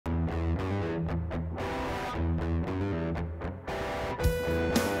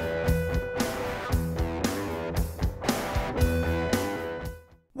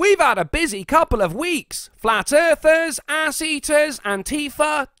We've had a busy couple of weeks. Flat earthers, ass eaters,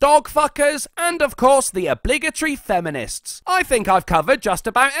 Antifa, dog fuckers, and of course the obligatory feminists. I think I've covered just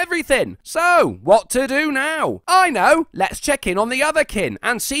about everything. So, what to do now? I know, let's check in on the Otherkin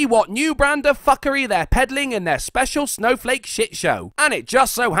and see what new brand of fuckery they're peddling in their special snowflake shit show. And it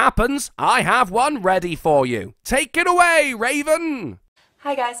just so happens, I have one ready for you. Take it away, Raven!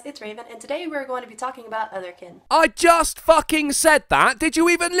 Hi guys, it's Raven, and today we're going to be talking about Otherkin. I just fucking said that! Did you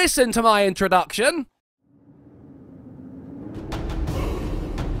even listen to my introduction?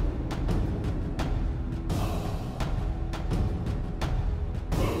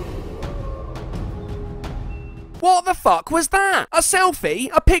 What the fuck was that? A selfie,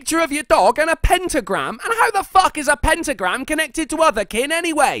 a picture of your dog, and a pentagram? And how the fuck is a pentagram connected to Otherkin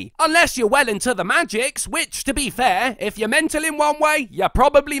anyway? Unless you're well into the magics, which, to be fair, if you're mental in one way, you're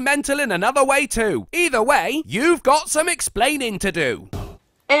probably mental in another way too. Either way, you've got some explaining to do.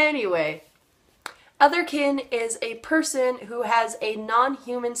 Anyway, Otherkin is a person who has a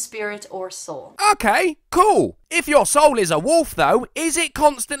non-human spirit or soul. Okay, cool. If your soul is a wolf though, is it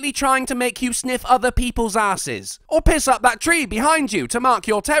constantly trying to make you sniff other people's asses? Or piss up that tree behind you to mark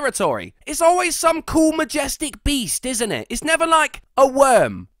your territory? It's always some cool majestic beast, isn't it? It's never like a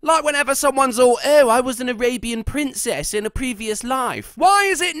worm. Like whenever someone's all, oh, I was an Arabian princess in a previous life. Why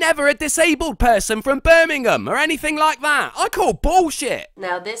is it never a disabled person from Birmingham or anything like that? I call bullshit.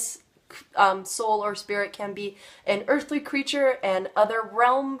 Now this soul or spirit can be an earthly creature, an other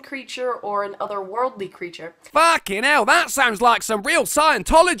realm creature, or an otherworldly creature. Fucking hell, that sounds like some real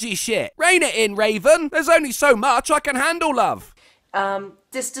Scientology shit. Rein it in, Raven. There's only so much I can handle, love.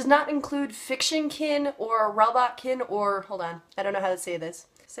 This does not include fiction kin or robot kin or, hold on, I don't know how to say this.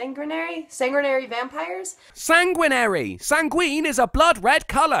 Sanguinary vampires? Sanguinary. Sanguine is a blood red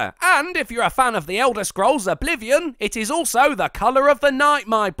colour. And if you're a fan of the Elder Scrolls Oblivion, it is also the colour of the night,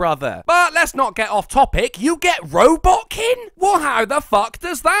 my brother. But let's not get off topic. You get robot kin? Well, how the fuck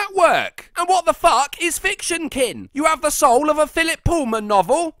does that work? And what the fuck is fiction kin? You have the soul of a Philip Pullman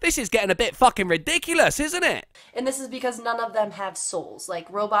novel? This is getting a bit fucking ridiculous, isn't it? And this is because none of them have souls.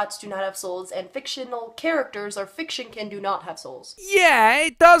 Like, robots do not have souls, and fictional characters or fiction kin do not have souls. Yeah,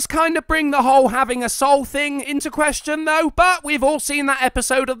 it does kind of bring the whole having a soul thing into question though, but we've all seen that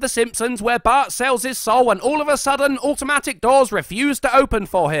episode of The Simpsons where Bart sells his soul and all of a sudden automatic doors refuse to open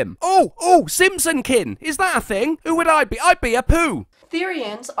for him. Oh, Simpsonkin, is that a thing? Who would I be? I'd be a poo.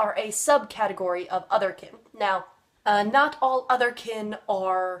 Therians are a subcategory of Otherkin. Now, not all Otherkin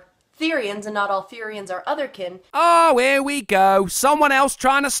are Therians, and not all Therians are Otherkin. Oh, here we go. Someone else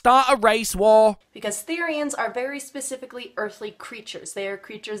trying to start a race war. Because Therians are very specifically earthly creatures. They are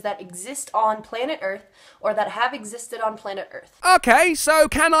creatures that exist on planet Earth, or that have existed on planet Earth. Okay, so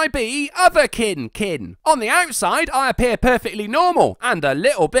can I be Otherkin? On the outside, I appear perfectly normal and a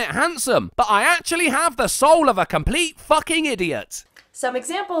little bit handsome, but I actually have the soul of a complete fucking idiot. Some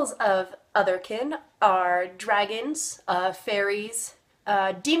examples of Otherkin are dragons, fairies,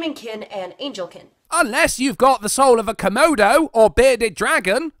 demonkin, and angelkin. Unless you've got the soul of a Komodo, or bearded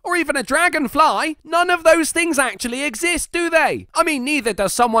dragon, or even a dragonfly, none of those things actually exist, do they? I mean, neither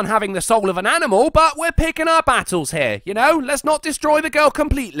does someone having the soul of an animal, but we're picking our battles here, you know? Let's not destroy the girl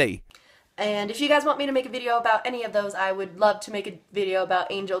completely. And if you guys want me to make a video about any of those, I would love to make a video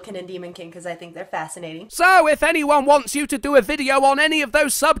about Angelkin and Demonkin because I think they're fascinating. So if anyone wants you to do a video on any of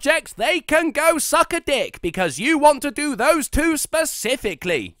those subjects, they can go suck a dick because you want to do those two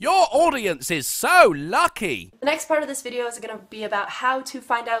specifically. Your audience is so lucky. The next part of this video is going to be about how to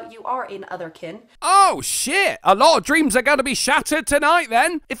find out you are in Otherkin. Oh shit, a lot of dreams are going to be shattered tonight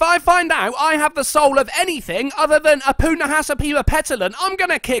then. If I find out I have the soul of anything other than a Punahasapima Petulant, I'm going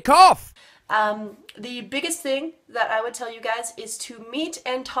to kick off. The biggest thing that I would tell you guys is to meet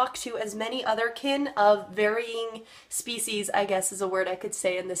and talk to as many Otherkin of varying species, I guess is a word I could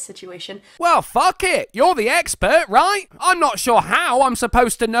say in this situation. Well, fuck it. You're the expert, right? I'm not sure how I'm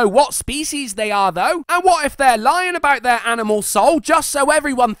supposed to know what species they are, though. And what if they're lying about their animal soul just so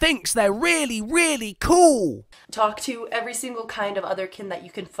everyone thinks they're really, really cool? Talk to every single kind of Otherkin that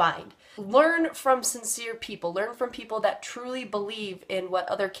you can find. Learn from sincere people. Learn from people that truly believe in what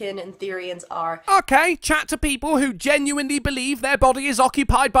Otherkin and Therians are. Okay, chat to people who genuinely believe their body is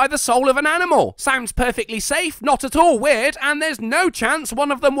occupied by the soul of an animal. Sounds perfectly safe, not at all weird, and there's no chance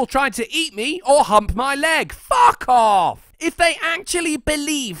one of them will try to eat me or hump my leg. Fuck off! If they actually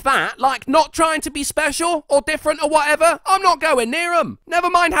believe that, like not trying to be special or different or whatever, I'm not going near them.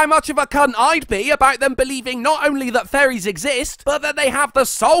 Never mind how much of a cunt I'd be about them believing not only that fairies exist, but that they have the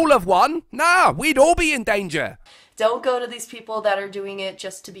soul of one. Nah, we'd all be in danger. Don't go to these people that are doing it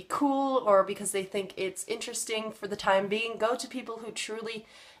just to be cool or because they think it's interesting for the time being. Go to people who truly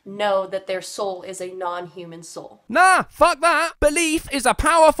know that their soul is a non-human soul. Nah, fuck that. Belief is a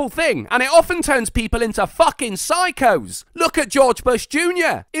powerful thing, and it often turns people into fucking psychos. Look at George Bush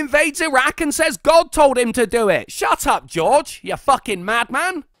Jr. Invades Iraq and says God told him to do it. Shut up, George, you fucking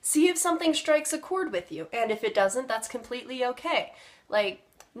madman. See if something strikes a chord with you, and if it doesn't, that's completely okay. Like,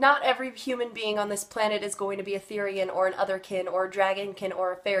 not every human being on this planet is going to be a Therian or an Otherkin or a Dragonkin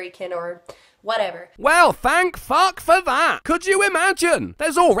or a Fairykin or whatever. Well, thank fuck for that. Could you imagine?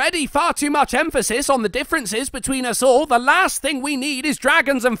 There's already far too much emphasis on the differences between us all. The last thing we need is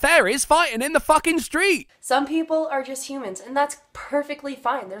dragons and fairies fighting in the fucking street. Some people are just humans, and that's perfectly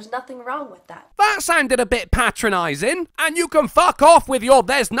fine. There's nothing wrong with that. That sounded a bit patronising. And you can fuck off with your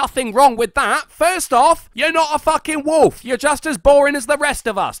there's nothing wrong with that. First off, you're not a fucking wolf. You're just as boring as the rest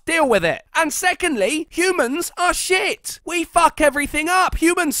of us. Deal with it. And secondly, humans are shit. We fuck everything up.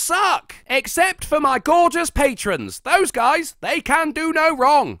 Humans suck. Except for my gorgeous patrons. Those guys, they can do no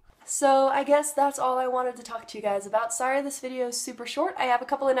wrong. So I guess that's all I wanted to talk to you guys about. Sorry this video is super short. I have a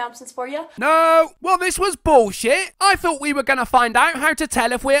couple announcements for you. No, well this was bullshit. I thought we were going to find out how to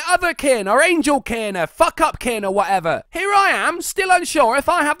tell if we're Otherkin or Angelkin or fuck-upkin or whatever. Here I am, still unsure if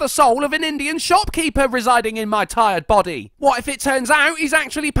I have the soul of an Indian shopkeeper residing in my tired body. What if it turns out he's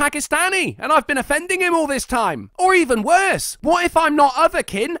actually Pakistani and I've been offending him all this time? Or even worse, what if I'm not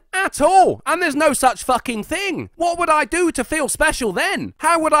Otherkin at all and there's no such fucking thing? What would I do to feel special then?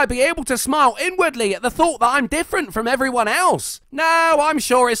 How would I be able to smile inwardly at the thought that I'm different from everyone else? No, I'm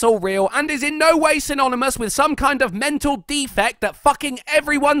sure it's all real and is in no way synonymous with some kind of mental defect that fucking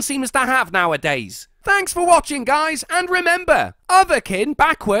everyone seems to have nowadays. Thanks for watching, guys, and remember, Otherkin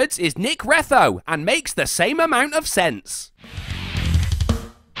backwards is Nick Retho and makes the same amount of sense.